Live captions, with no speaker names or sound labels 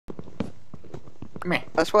Meh.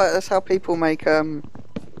 That's how people make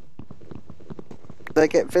they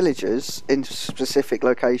get villagers into a specific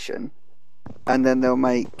location, and then they'll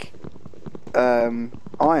make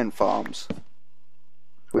iron farms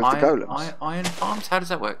with the golems. Iron farms? How does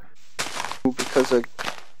that work? Well, because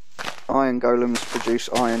iron golems produce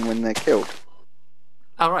iron when they're killed.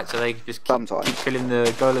 Oh right, so they just keep killing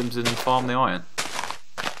the golems and farm the iron.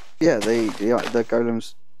 Yeah, the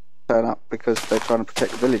golems turn up because they're trying to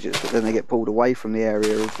protect the villagers, but then they get pulled away from the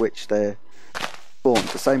area of which they're spawned.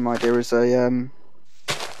 The same idea as a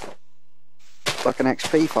like an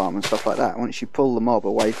XP farm and stuff like that. Once you pull the mob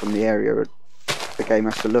away from the area, the game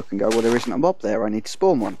has to look and go, well, there isn't a mob there, I need to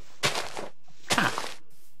spawn one. Huh.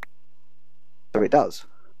 So it does.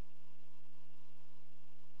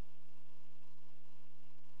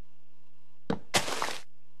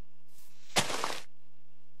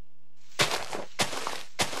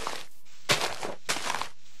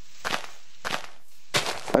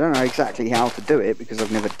 I don't know exactly how to do it because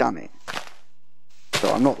I've never done it.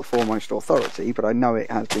 So I'm not the foremost authority, but I know it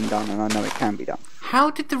has been done and I know it can be done. How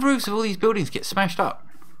did the roofs of all these buildings get smashed up?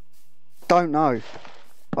 Don't know.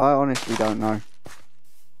 I honestly don't know.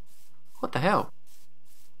 What the hell?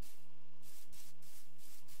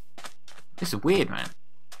 This is weird, man.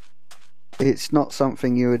 It's not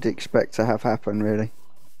something you would expect to have happen, really.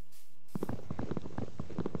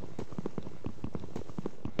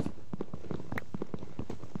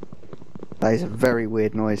 That is a very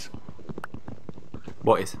weird noise.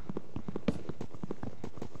 What is?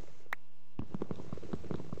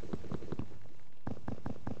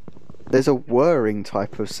 There's a whirring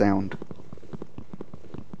type of sound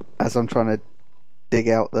as I'm trying to dig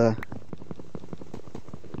out the...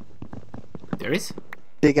 There is?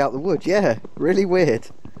 Dig out the wood, yeah. Really weird.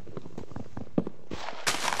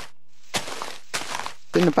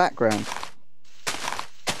 It's in the background.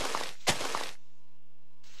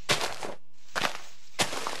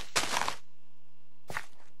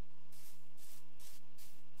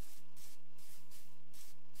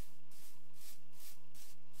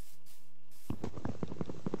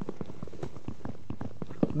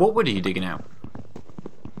 What wood are you digging out?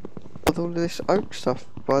 With all of this oak stuff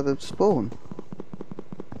by the spawn.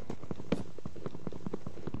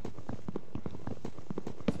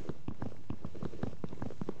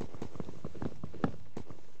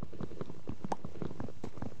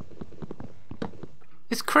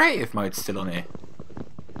 Is creative mode still on here?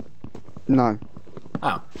 No.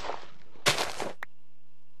 Oh.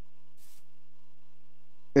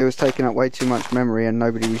 It was taking up way too much memory and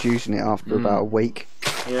nobody was using it after about a week.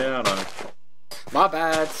 Yeah, I know. My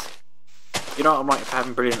bad. You know, I'm like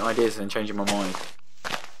having brilliant ideas and then changing my mind.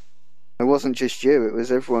 It wasn't just you, it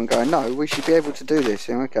was everyone going, no, we should be able to do this.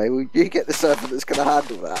 And okay, well, you get the server that's going to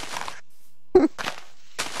handle that.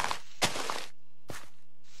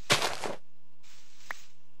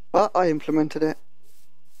 But I implemented it.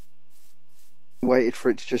 Waited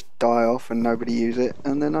for it to just die off and nobody use it,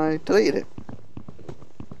 and then I deleted it.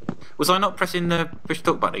 Was I not pressing the push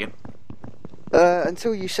talk button again?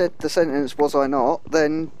 Until you said the sentence, was I not,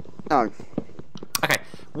 then no. Okay,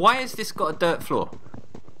 why has this got a dirt floor?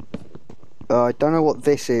 I don't know what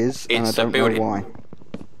this is, and I don't know why.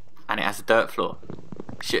 And it has a dirt floor.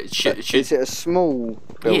 Is it a small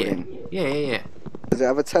building? Yeah. Does it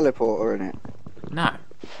have a teleporter in it? No.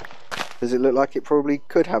 Does it look like it probably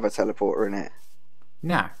could have a teleporter in it?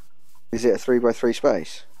 No. Is it a 3x3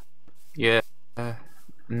 space? Yeah.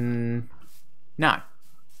 No.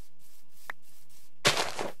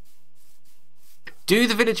 Do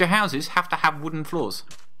the villager houses have to have wooden floors?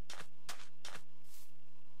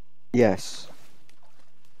 Yes.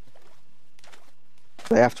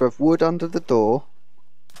 They have to have wood under the door,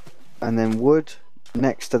 and then wood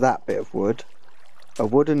next to that bit of wood, a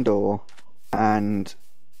wooden door, and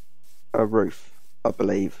a roof, I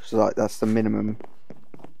believe. So like that's the minimum.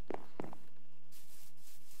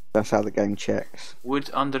 That's how the game checks. Wood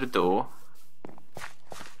under the door.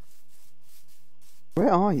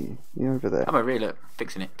 Where are you? You're over there. I'm over here, look.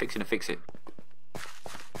 Fixing it. Fixing to fix it.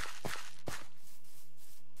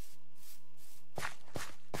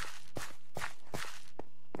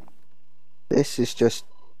 This is just...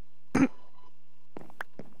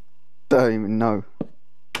 don't even know.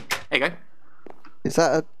 There you go. Is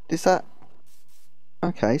that a... is that...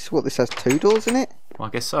 okay, so what, this has 2 doors in it? Well,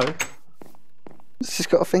 I guess so. It's just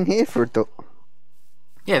got a thing here for a door.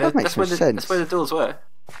 Yeah, that makes no sense. That's where the doors were.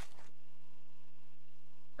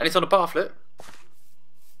 And it's on a path, look.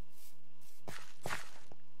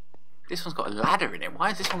 This one's got a ladder in it. Why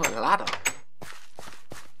has this one got a ladder?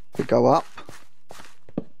 To go up.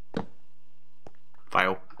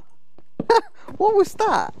 Fail. What was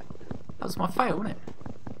that? That was my fail, wasn't it?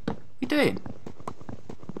 What are you doing?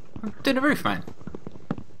 I'm doing the roof, man.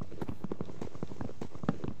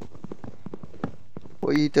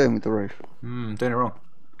 What are you doing with the roof? Doing it wrong.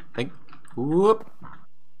 I think. Whoop.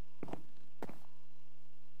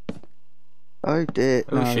 Oh dear.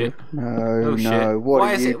 Oh No. shit. No, Oh no. shit. What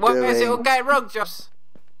Why are is you it? Why is it all doing? going wrong, Josh?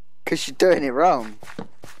 Because you're doing it wrong.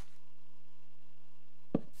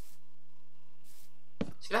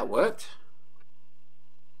 See, that worked.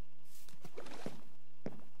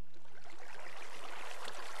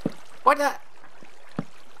 Why did that?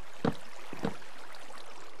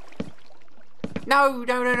 No,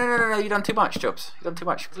 no, no, no, no, no, no. You've done too much, Jobs. You've done too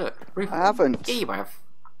much. Look. Roof. I haven't. Yeah, you have.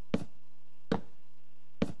 What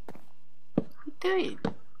are you doing?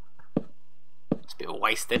 It's a bit of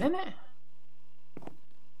wasting, isn't it?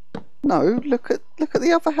 No, look at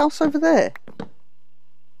the other house over there.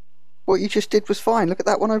 What you just did was fine. Look at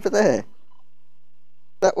that one over there.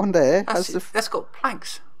 That one there has the. That's got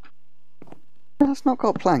planks. That's not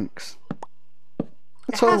got planks.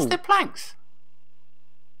 It has the planks.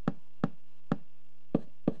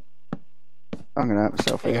 I'm gonna hurt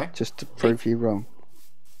myself There you here go. just to prove you wrong.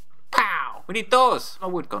 Pow! We need doors. My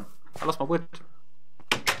wood gone. I lost my wood.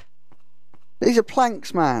 These are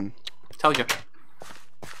planks, man. Told you.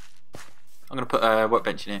 I'm gonna put a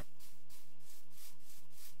workbench in here.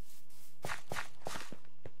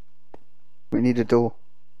 We need a door.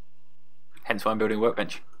 Hence why I'm building a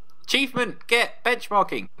workbench. Achievement! Get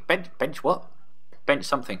benchmarking. Bench what? Bench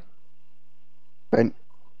something. Yeah,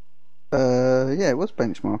 it was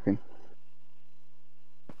benchmarking.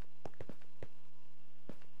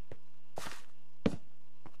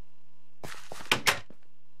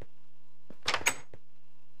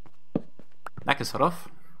 That can start off.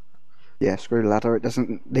 Yeah, screw the ladder. It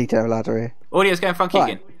doesn't need to have a ladder here. Audio's going funky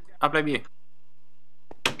Right. again. I blame you.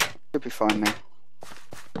 Should be fine now.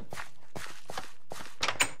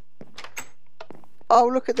 Oh,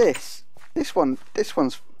 look at this. This one's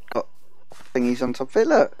got thingies on top of it.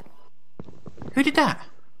 Look, Who did that?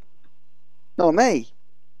 not me.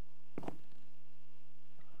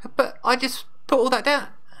 But I just put all that down.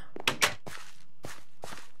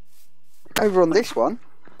 Over on this one.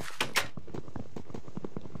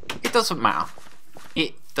 It doesn't matter.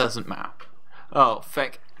 It doesn't matter. Oh,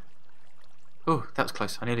 feck. Oh, that was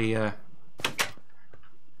close. I nearly I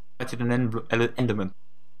did an enderman.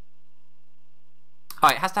 Oh,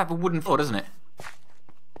 it has to have a wooden floor, doesn't it?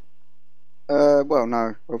 Well,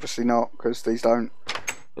 no, obviously not, because these don't.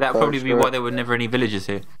 That would probably be why there were never any villagers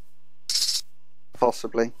here.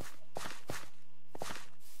 Possibly.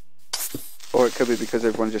 Or it could be because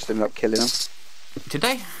everyone just ended up killing them. Did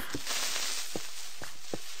they?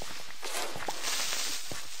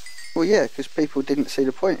 Well, yeah, because people didn't see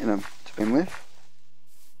the point in them to begin with.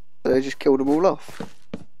 So they just killed them all off.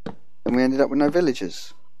 And we ended up with no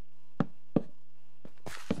villagers.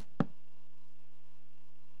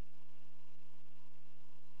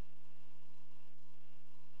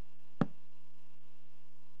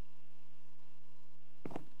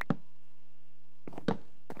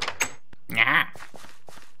 Nah.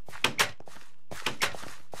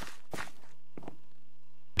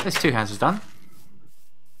 There's 2 houses done. How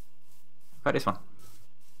about this one?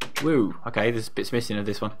 Woo. Okay, there's bits missing of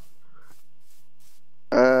this one.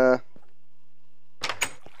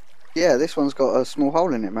 Yeah, this one's got a small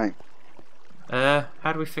hole in it, mate.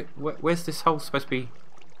 How do we fit? Where's this hole supposed to be?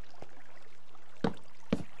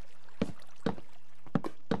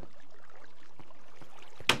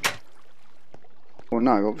 Well,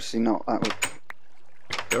 no, obviously not. That would.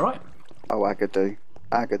 You alright? Oh, Agadoo.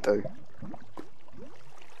 Agadoo.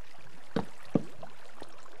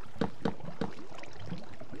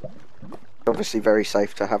 Obviously very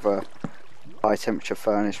safe to have a high temperature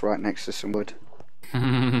furnace right next to some wood.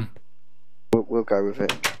 We'll go with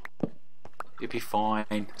it. It'd be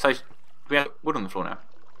fine. So, we have wood on the floor now.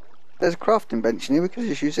 There's a crafting bench in here, we could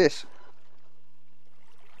just use this.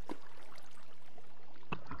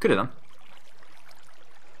 Could have done.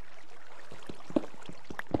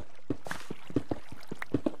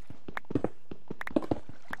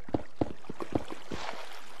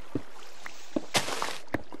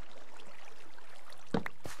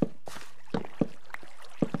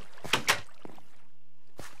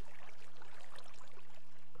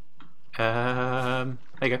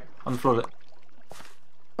 There you go, on the floor. Look.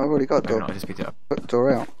 I've already got a Maybe door. not, I just picked it up. Put the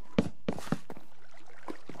door out.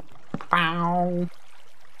 Bow.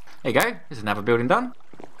 There you go, there's another building done.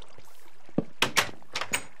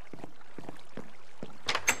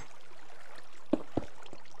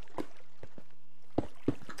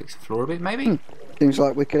 Fix the floor a bit, maybe? Seems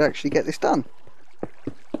like we could actually get this done.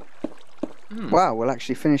 Wow, we'll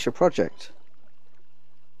actually finish a project.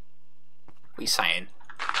 What are you saying?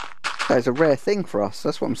 That is a rare thing for us,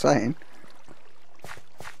 that's what I'm saying.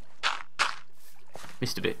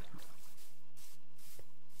 Missed a bit.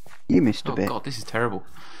 You missed a bit. Oh god, this is terrible.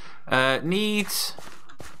 Needs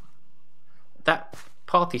that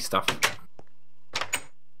party stuff.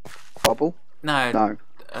 Bubble? No. No.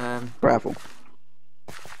 Gravel.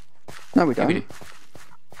 No, we don't. Yeah, we do.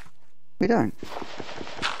 We don't.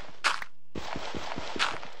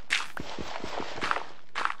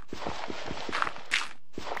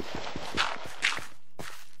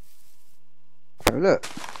 Oh, look.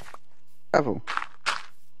 Gravel.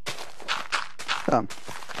 Done.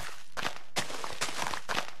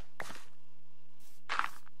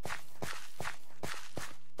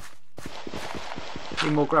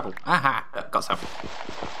 Need more gravel. Aha! Got some.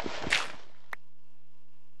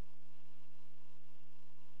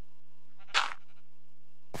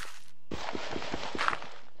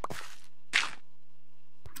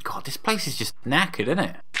 God, this place is just knackered, isn't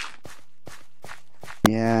it?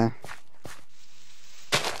 Yeah.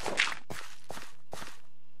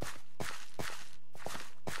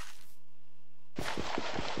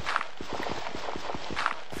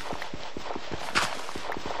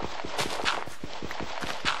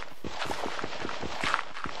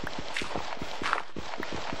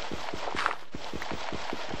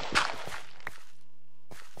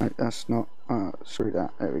 Right, that's not. Oh, screw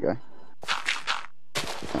that. There we go.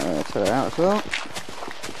 Take that out as well.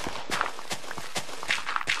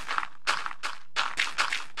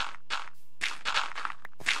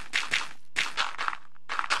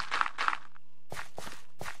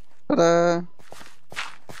 Ta-da! Ta-da!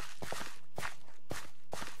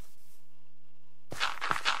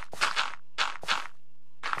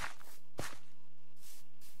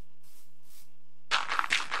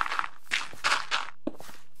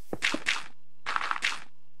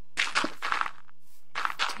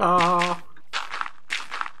 Oh,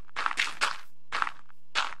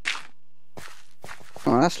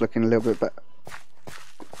 that's looking a little bit better.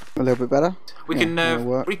 A little bit better. We Yeah, can that'll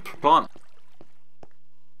work. replant.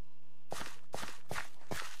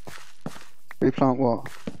 Replant what?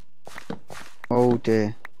 Oh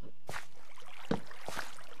dear.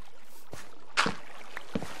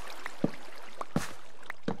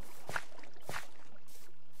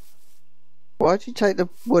 Why did you take the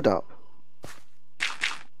wood up?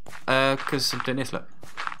 Because I'm doing this, look.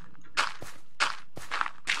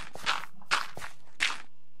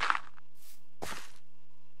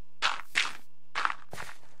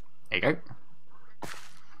 There you go.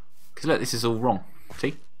 Because look, this is all wrong.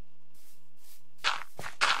 See?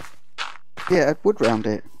 Yeah, add wood round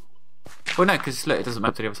it. Well, no, because look, it doesn't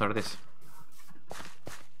map to the other side of this.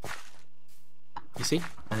 You see?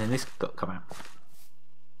 And then this got come out.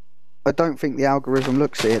 I don't think the algorithm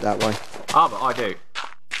looks at it that way. Ah, but I do.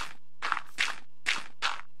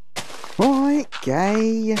 Right,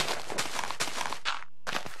 gay.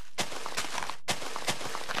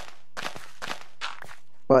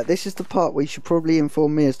 Right, this is the part where you should probably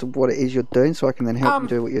inform me as to what it is you're doing so I can then help you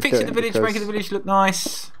do what you're doing. Fixing the village, making the village look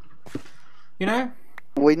nice. You know?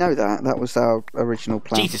 We know that. That was our original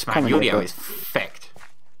plan. Jesus, man, your audio is fecked.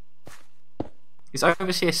 Is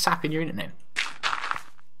Overseer sapping your internet?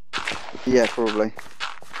 Yeah, probably.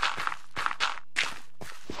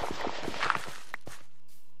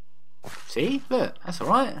 See? Look, that's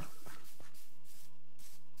alright.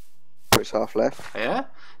 It's half left. Yeah?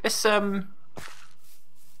 Let's, a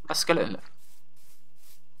skeleton. Look.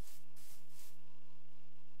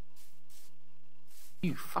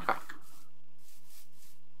 You fucker.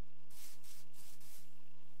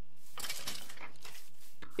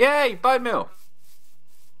 Yay, bone meal.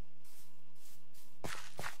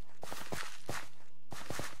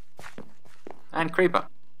 And creeper.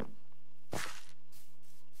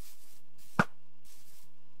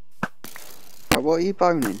 Right, what are you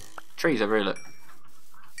boning? Trees over here, look.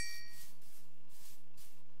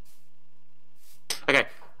 Okay.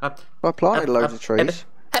 I planted loads of trees.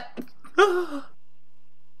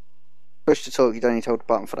 Push to talk, you don't need to hold the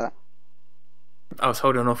button for that. I was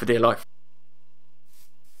holding on for dear life.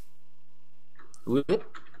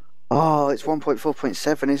 Whoop. Oh, it's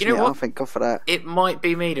 1.4.7, isn't You know it? what? Oh, thank God for that. It might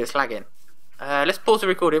be me that's lagging. Let's pause the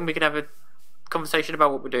recording. We can have a conversation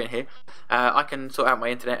about what we're doing here. I can sort out my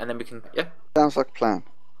internet and then we can, yeah? Sounds like a plan.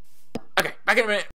 Okay, back in a minute.